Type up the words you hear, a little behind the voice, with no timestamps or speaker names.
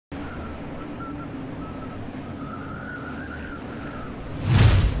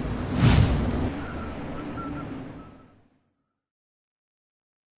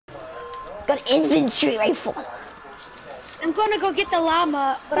Got an infantry rifle. I'm gonna go get the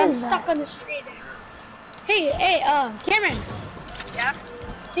llama, but I'm stuck on the street. Hey, Kamryn. Yeah?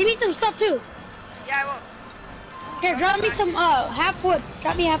 Save me some stuff too. Yeah, I will. Here, drop me some, half wood.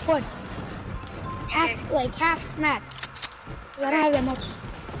 Drop me half wood. Half, like, half mat. I don't have that much.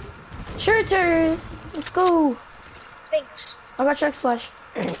 Shooters! Let's go. Thanks. I got truck splash.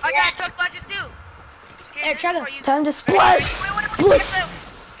 I got truck splashes too. Here, chug them. Time to splash! Wait.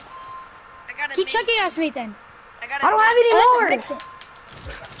 I got Keep chugging us, Nathan. I don't have any more!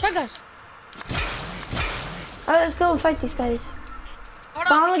 Chug us. Alright, let's go and fight these guys. Hold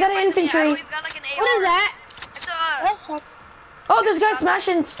I on, only got an infantry. We've got like an AR. What is that? It's Oh, there's guys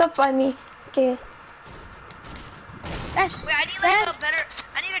smashing stuff by me. Okay. That's, wait, I need like a better,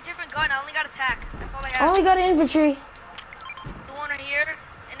 I need a different gun. I only got attack. That's all I I have. only got an infantry. The one right here,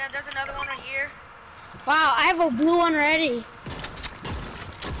 and then there's another one right here. wow, I have a blue one already.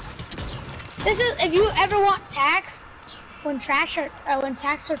 This is, if you ever want tax, when tax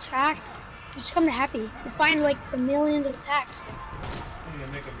are trash, just come to Happy. You find like the millions of tax.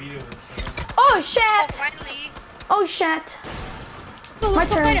 Oh shit! Oh, finally. Oh shit! Let's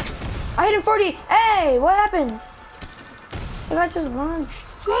go fight him. I hit him 40. Hey, what happened? I got just launched.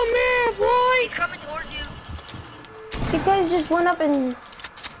 Come here, boy! He's coming towards you. You guys just went up and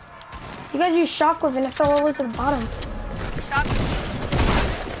you guys used shockwave and it fell all the way to the bottom. Shot.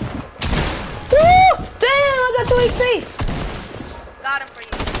 Woo! Damn, I got 2 HP. Got him for you.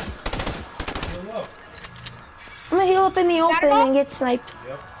 I'm gonna heal up in the open and get sniped.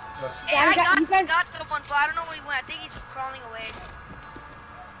 Yep. Hey, I got the one, but I don't know where he went. I think he's crawling away.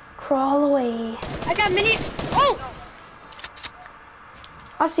 Crawl away. I got mini. Oh! No.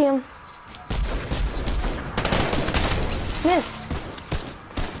 I see him. Miss.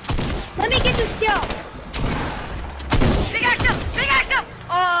 Let me get this kill. Big action! Big action!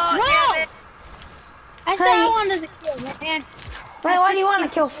 Oh, Whoa! damn it. I said I wanted to kill, man. Wait, why do you want to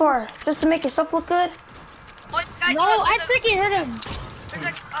kill 4? Just to make yourself look good? Oh, guys, No, I freaking hurt him. There's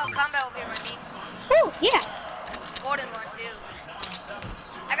a combat over here by me. Oh, yeah. Golden one, too.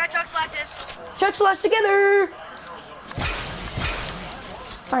 I got truck splashes. Church flash together!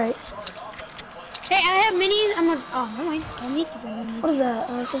 Alright. Hey, I have minis. I'm gonna. Oh, never mind. I need to get minis. What is that?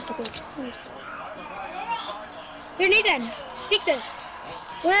 Oh, it's just a good. Here, Nathan. Take this.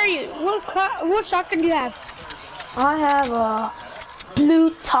 Where are you? What shotgun do you have? I have a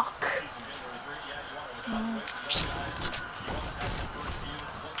blue talk.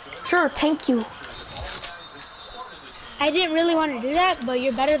 Sure, thank you. I didn't really want to do that, but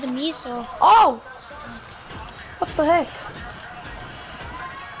you're better than me, so. Oh! What the heck?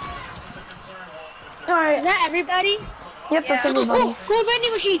 Alright. Is that everybody? Yep, that's everybody. Oh, gold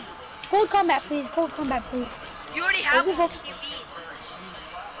vending machine. Cold combat, please. Cold combat, please. You already have one. You beat.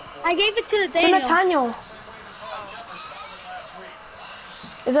 I gave it to To Nathaniel. Nathaniel.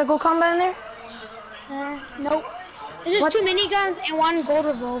 Is there gold combat in there? Nope. There's just 2 miniguns and 1 gold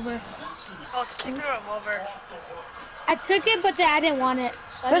revolver. Oh, it's take the revolver. I took it, but I didn't want it.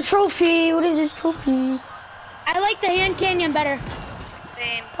 The trophy. What is this trophy? I like the hand canyon better.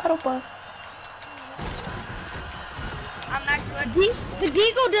 Same. Battle buff. I'm max wood. The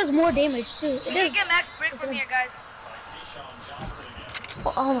Deagle does more damage too. We can get max brick from here, guys.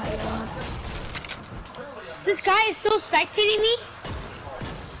 Oh my god. This guy is still spectating me.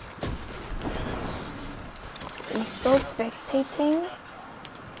 He's still spectating.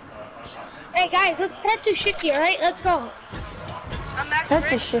 Hey guys, let's head to Shifty, alright? Let's go. I'm max That's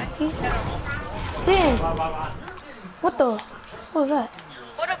brick. a shifty. Dang. What the? What was that?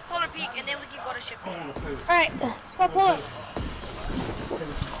 Go to Polar Peak and then we can go to Shifty. Alright, let's go pull it.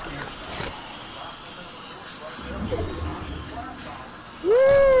 Woo!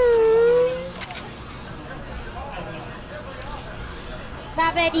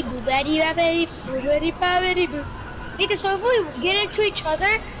 Babidi boo, babidi babidi boo, babidi babidi boo. Hey, so if we get into each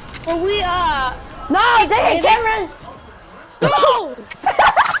other, but we No, dang it, Kamryn! No!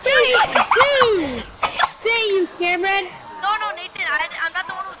 Thank you, Kamryn. No, Nathan, I'm not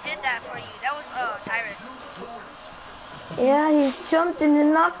the one who did that for you. That was Tyrus. Yeah, he jumped and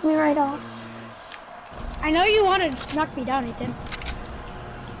then knocked me right off. I know you want to knock me down, Nathan.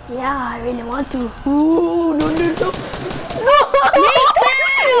 Yeah, I really want to. Ooh, no. No!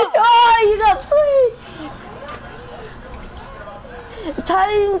 Oh, you got free!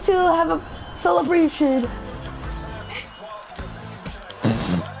 Time to have a celebration.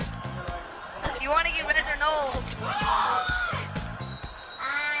 You want to get res or no?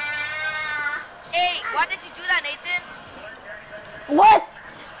 Hey, why did you do that, Nathan? What?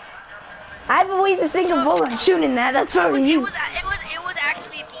 I have a waste a single bullet shooting that. That's probably It you. was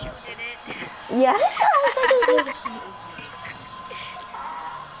actually me who did it. Yeah.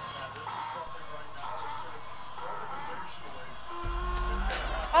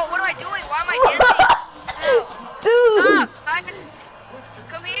 Oh, what am I doing? Why am I dancing? Ow. Dude! Stop! Simon,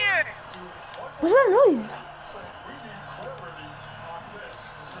 come here! What's that noise?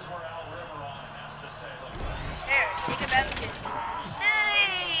 Here, take advantage.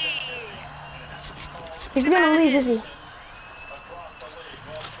 Hey! He's gonna leave, is he?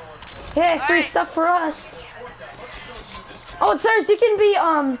 Yeah, free Alright. stuff for us. Oh, Tyrus, you can be,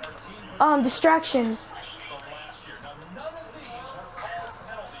 distraction.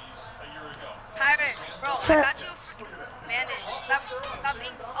 Tyrus, bro, I got you a freaking bandage. Stop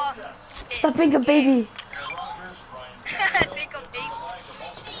being, pissed. Stop being a baby. Think of baby.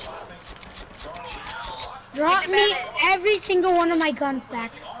 Drop me every single one of my guns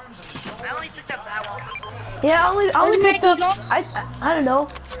back. I only picked up that one. Yeah, I only Where's picked my up, eagle? I don't know.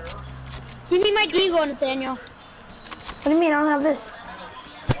 Give me my eagle, Nathaniel. What do you mean, I don't have this?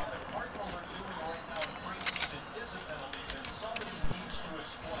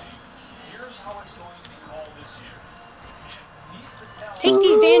 Take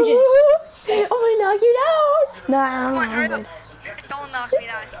these bandages. I'm gonna knock you down. Nah, Come on, hurry I'm up. good. Don't knock me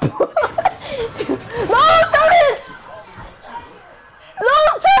down. No, Tyrus! No,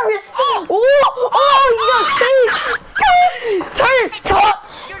 Tyrus! Oh, you got saved! Tyrus, touch!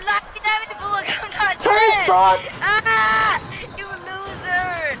 You're laughing at me, Bullock. I'm not Tyrus, dead. touch! Ah! You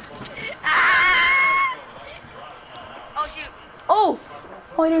loser! Ah! Oh, shoot. Oh!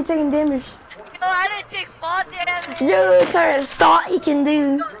 Why are you taking damage? No, I didn't take fall damage. Dude, Tyrus, thought he can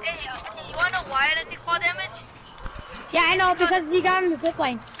do. No, hey, you wanna know why I didn't take fall damage? Yeah, I know, because you got on the zip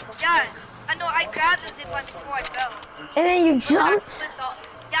line. Yeah, I know, I grabbed the zipline before I fell. And then you But then I jumped? slipped off.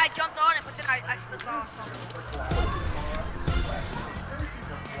 Yeah, I jumped on it, but then I slipped off.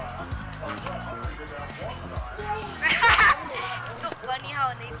 It's so funny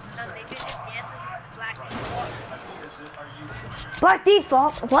how they just dances with black default. Black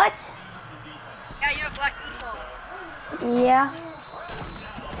default? What? Yeah, you're a black default. Yeah.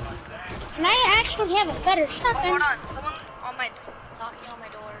 And I actually have a better Oh, shotgun. hold on, someone knocking on my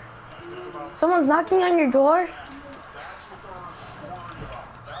door. Someone's knocking on your door?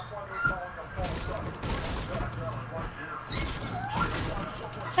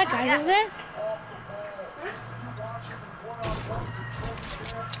 That guy's over there.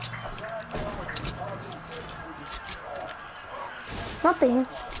 Nothing.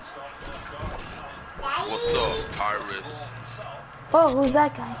 What's up, Tyrus? Oh, who's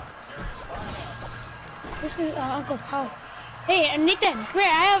that guy? This is Uncle Paul. Hey, Nathan, wait,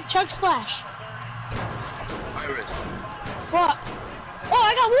 I have Chug Splash. Tyrus. What? Oh,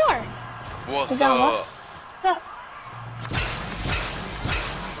 I got war. What's Is that up? what? Stop.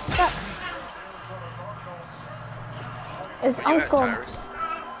 Stop. It's Where you at, Uncle. Tyrus?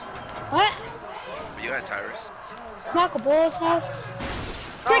 What? Where you at, Tyrus? Uncle Bull's house. No,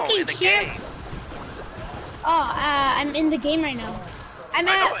 Freaking in the camp. game. Oh, I'm in the game right now. I'm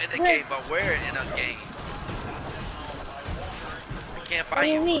I at. know in the game, but where in a game? I can't What do find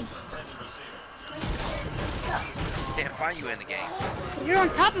you you. mean? Can't find you in the game. You're on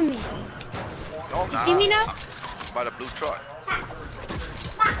top of me. No, You see me now? By the blue truck.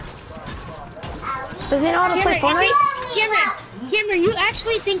 Does he know how to play Fortnite? Kamryn, you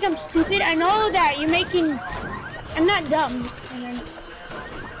actually think I'm stupid? I know that you're making. I'm not dumb.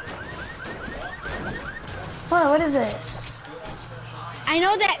 What is it? I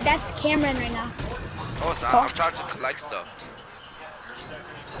know that that's Kamryn right now. Oh, it's not. I'm trying to collect stuff.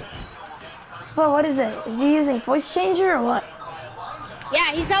 What is it? Is he using voice changer or what?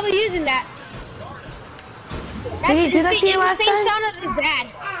 Yeah, he's probably using that. Did he do that to you last Same time? sound as his dad.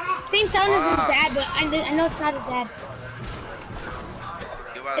 Same sound as his dad, but I know it's not his dad.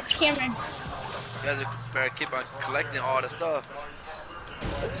 You guys, It's Kamryn. you guys better keep on collecting all the stuff.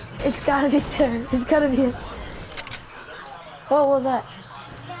 It's gotta be there. It's gotta be it. What was that?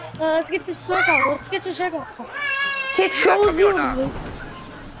 Let's get to circle. Let's get to circle. He trolls coming you. or not?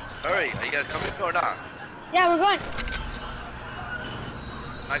 Hurry, are you guys coming or not? Yeah, we're going.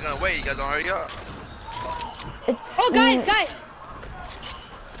 I'm not gonna wait, you guys don't hurry up. Oh, guys.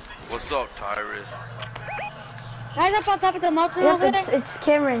 What's up, Tyrus? Guys up on top of the mountain Yep, over there. it's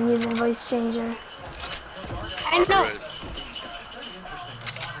Kamryn using voice changer. I know. Tyrus.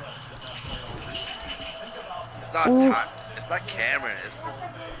 It's not it's not Kamryn, it's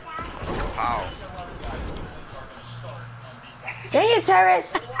Powell. Dang it, Tyrus!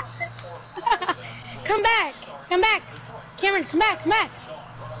 Come back. Kamryn, come back. I'm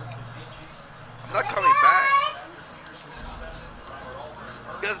not coming back.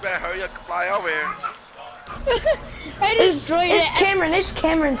 guys better hurry up, fly over here. I destroyed it. It's Kamryn. It's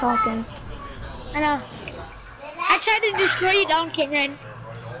Kamryn talking. I know. I tried to destroy you down, Kamryn.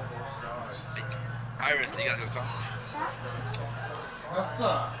 Iris, you guys gonna come? What's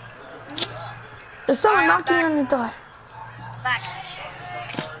up? There's someone Alright, I'm knocking back. on the door. Back.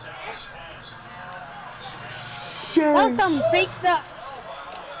 That was some fake stuff.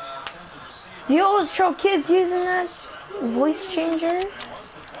 Do you always troll kids using that voice changer?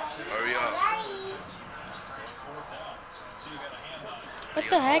 Hurry up. What You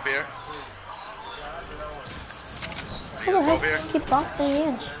the guys heck? move here? Who You the guys move heck here? keep boxing me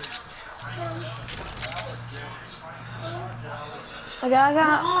in? I got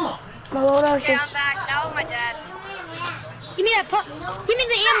my loadout. Okay, I'm back. That was my dad. Give me that pump. Give me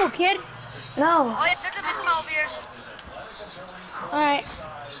the ammo, kid. No. Oh yeah, there's a big one over here. Alright.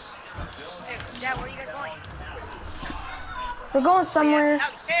 Hey, Dad, where are you guys going? We're going somewhere.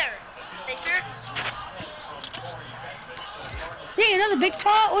 Out there. They here? Hey, another big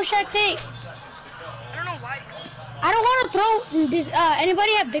pot? What should I take? I don't know why. I don't want to throw this.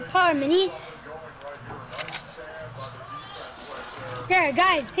 Anybody have big pot or minis? Here,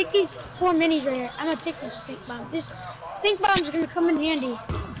 guys, take these 4 minis right here. I'm gonna take this stink bomb. This stink bomb's gonna come in handy.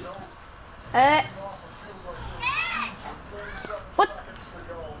 What?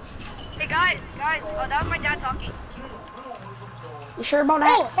 Hey guys, oh that was my dad talking. You sure about Oh,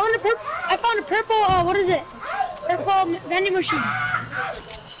 that? I found a purple. What is it? Purple vending machine.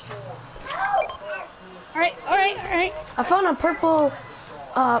 All right. I found a purple.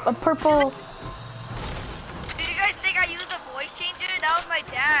 Did you guys think I used a voice changer? That was my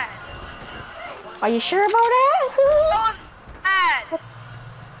dad. Are you sure about that? That was bad.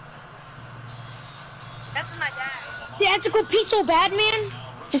 That's my dad. The ethical pee so bad, man.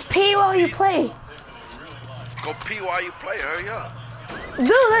 Just pee while you play. Go pee while you play, hurry up. Dude,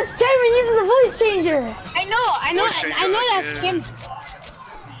 that's Kamryn using the voice changer. I know Voice changer that's him. again.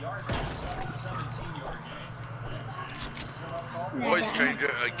 Voice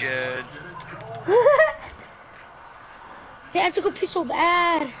changer again. The ethical pee so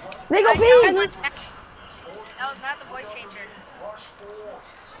bad. They go I pee. know, that was not the voice changer.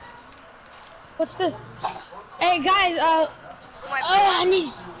 What's this? Hey guys, My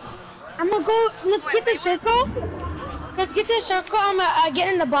I'm gonna go. Let's Wait, get to the wait, circle. Let's get to the circle. I'm gonna get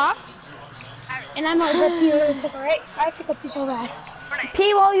in the box, and I'm gonna go pee really quick. All right? I took a pee so bad. Fortnite.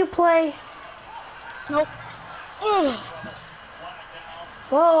 Pee while you play. Nope. Ugh.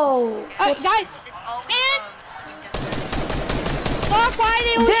 Whoa. Guys, It's always and fuck, why are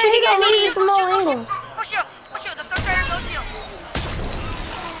they always Dude, he shooting got at loose me? from all angles. Go shield, the stuff trying to go shield.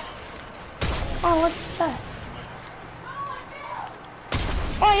 Oh, what's that?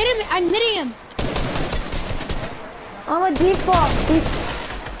 Oh, I hit him. I'm hitting him. I'm a default.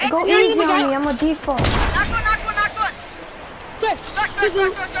 Go yeah, easy you on got- me. I'm a default. Knock one. Good. Rush.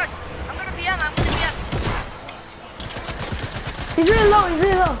 I'm gonna BM. He's really low.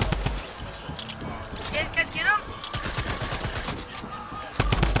 Guys, get him.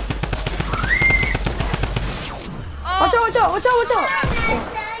 Oh, Watch out.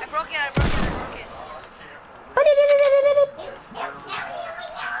 I broke it.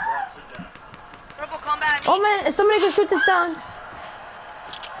 Purple combat. Oh man, if somebody can shoot this down.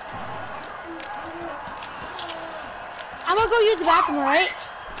 I'm gonna go use the bathroom, alright?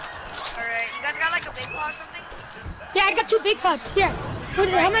 Alright, you guys got like a big pot or something? Yeah, I got 2 big pots. Here.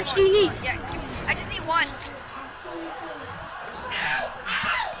 How much do you need? Yeah, I just need one.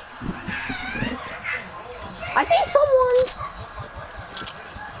 I see someone.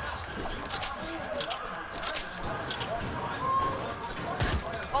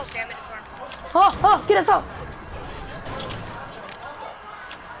 Oh, damn it, it's storm. Oh, get us out.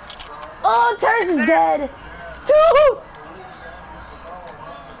 Oh, Tyrus is dead. Two.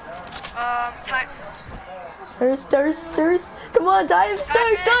 Tyrus. Come on, die.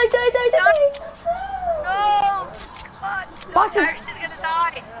 Die. No! Come on! Boxes. Tyrus is gonna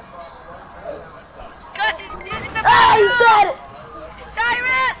die! Gus, he's using the Ah, he's dead.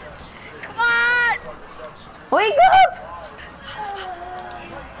 Tyrus! Come on! Wake up.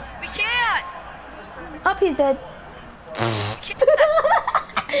 We can't! Up, he's dead. We can't.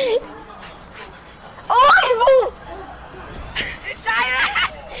 Oh, he moved.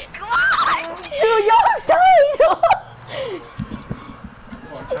 Tyrus! Come on! Dude, y'all died.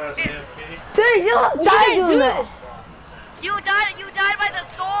 Dude, y'all died doing that. You died by the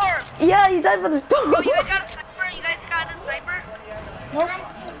storm! Yeah, you died by the storm. Oh, you guys got a sniper? Nope.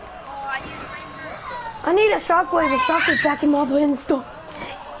 Oh, I need a sniper. I need a shockwave. A shockwave back him all the way in the storm.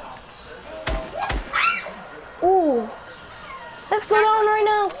 Ooh. Let's Let's go down right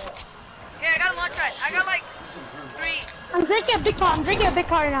now. Here, I got a launch pad. I got like 3. I'm drinking a big pot. I'm drinking a big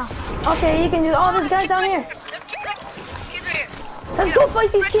pot right now. Okay, you can do all this guy down here. There's kids right here. Let's go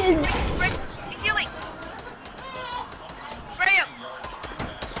fight these kids. He's healing. Spray him.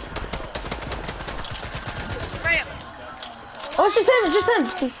 Spray him. Oh, it's just him. It's just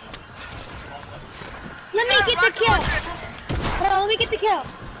him. Let me get the kill. Hold on, let me get the kill.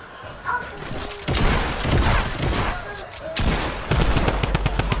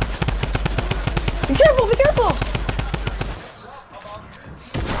 Be careful, be careful.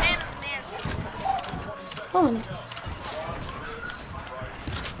 Man. Oh.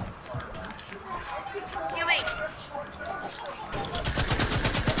 Healing.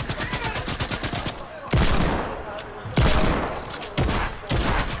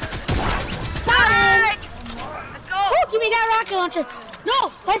 Nice. Let's go. Oh, give me that rocket launcher.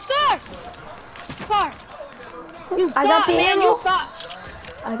 No, let's go. Scar. I got the man, ammo. you got.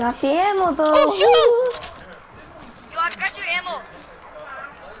 I got the ammo though. Oh, shoot. Yo, I got you ammo.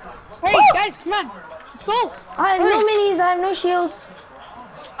 Hey, guys, come on. Let's go. I have no minis. I have no shields.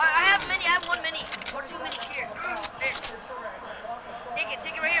 I have mini. I have 1 mini or 2 minis here. Here.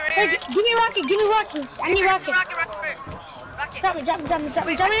 Take it right here. Hey, give me rocket. Give me rocket. I need rocket. Rocket. Drop me. Drop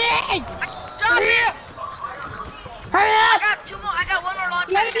it. Hurry I up! got 2 more. I got 1 more launch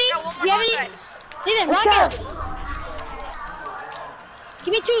You pad. have any? I got 1 more You have launch any? pad. Nathan, Let's rockets. go.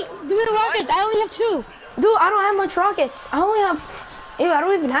 Give me 2. Give me the rockets. I only have 2. Dude, I don't have much rockets. I only have. Ew, I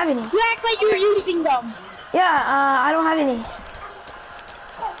don't even have any. You act like you're using them. Yeah, I don't have any.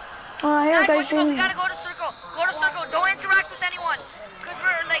 Here, Guys, guys. we gotta go to circle. Go to circle. Don't interact with anyone. Cause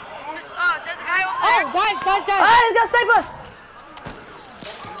we're like, there's a guy over there. Oh, guys. Alright, he's got snipe us.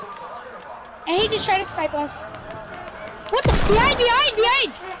 And he just tried to snipe us. What the?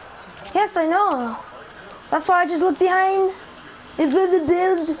 Behind. Yes, I know. That's why I just look behind. It's with the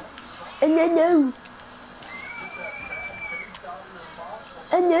build. And then no.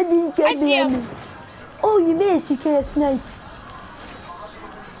 And then you I get see him. Oh, you missed. You can't snipe.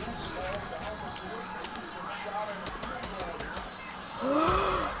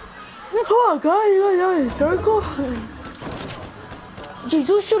 Oh, guys, circle. Jeez,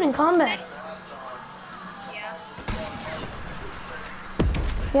 who's shooting combat? Yeah.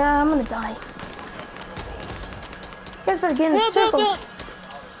 Yeah, I'm gonna die. You guys better get in the circle.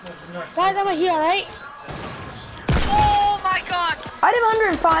 Guys, I'm here, right? Oh my god. I did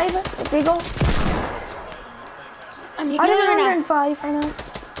 105. There you go. I'm here I did right now. 105 right now.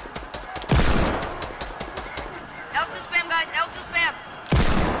 L2 spam, guys. L2 spam.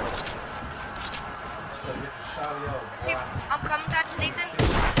 I'm coming back to Nathan.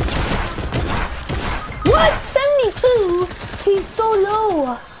 What? 72? He's so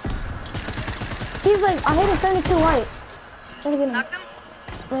low. He's like, I hit him 72 white. Let me get him. Knocked him.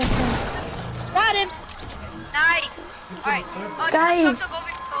 Got him. Nice. Alright. Guys,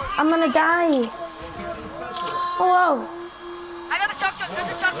 I'm gonna die. Oh, wow. I got a chug.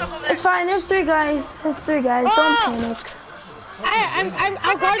 There's a chug over there. It's fine. There's 3 guys. There's 3 guys. Don't panic.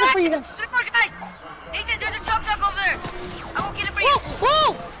 I'll guard it for you then. 3 more guys. Nathan, there's a chug over there. I will get it for you.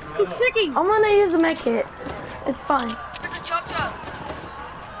 Whoa! He's tricking. I'm gonna use a med kit. It's fine. There's a chug.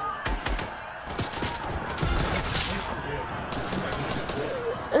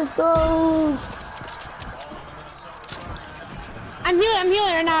 Let's go. I'm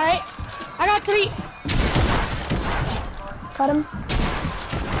healing right now, right? I got 3. Got him.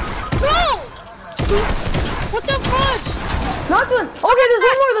 No! What the fudge? Knocked one. Okay,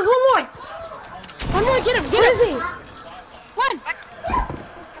 there's one more. I'm gonna get him. Where is he? One.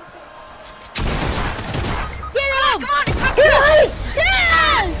 Get him! Come on, Get him!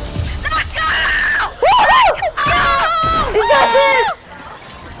 Yes! let's go! Woo-hoo! He got this!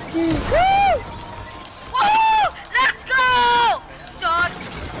 Woohoo! Let's go! Dog.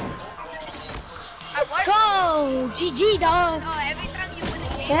 Go! GG, dog. Oh, every time you win a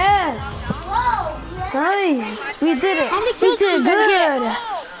game. Yes. Nice. We did it. How many We kills did did you guys good.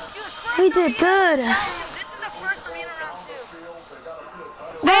 Oh, dude, first We did good. This is the first arena round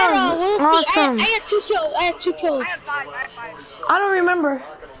 2. That We'll was see. awesome. I had 2 kills. I have 5. I don't remember.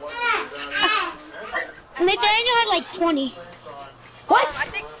 Nathaniel had like 20. What? I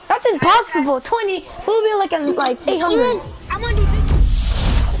think That's impossible. 20. We'll be like at like 800. I'm gonna do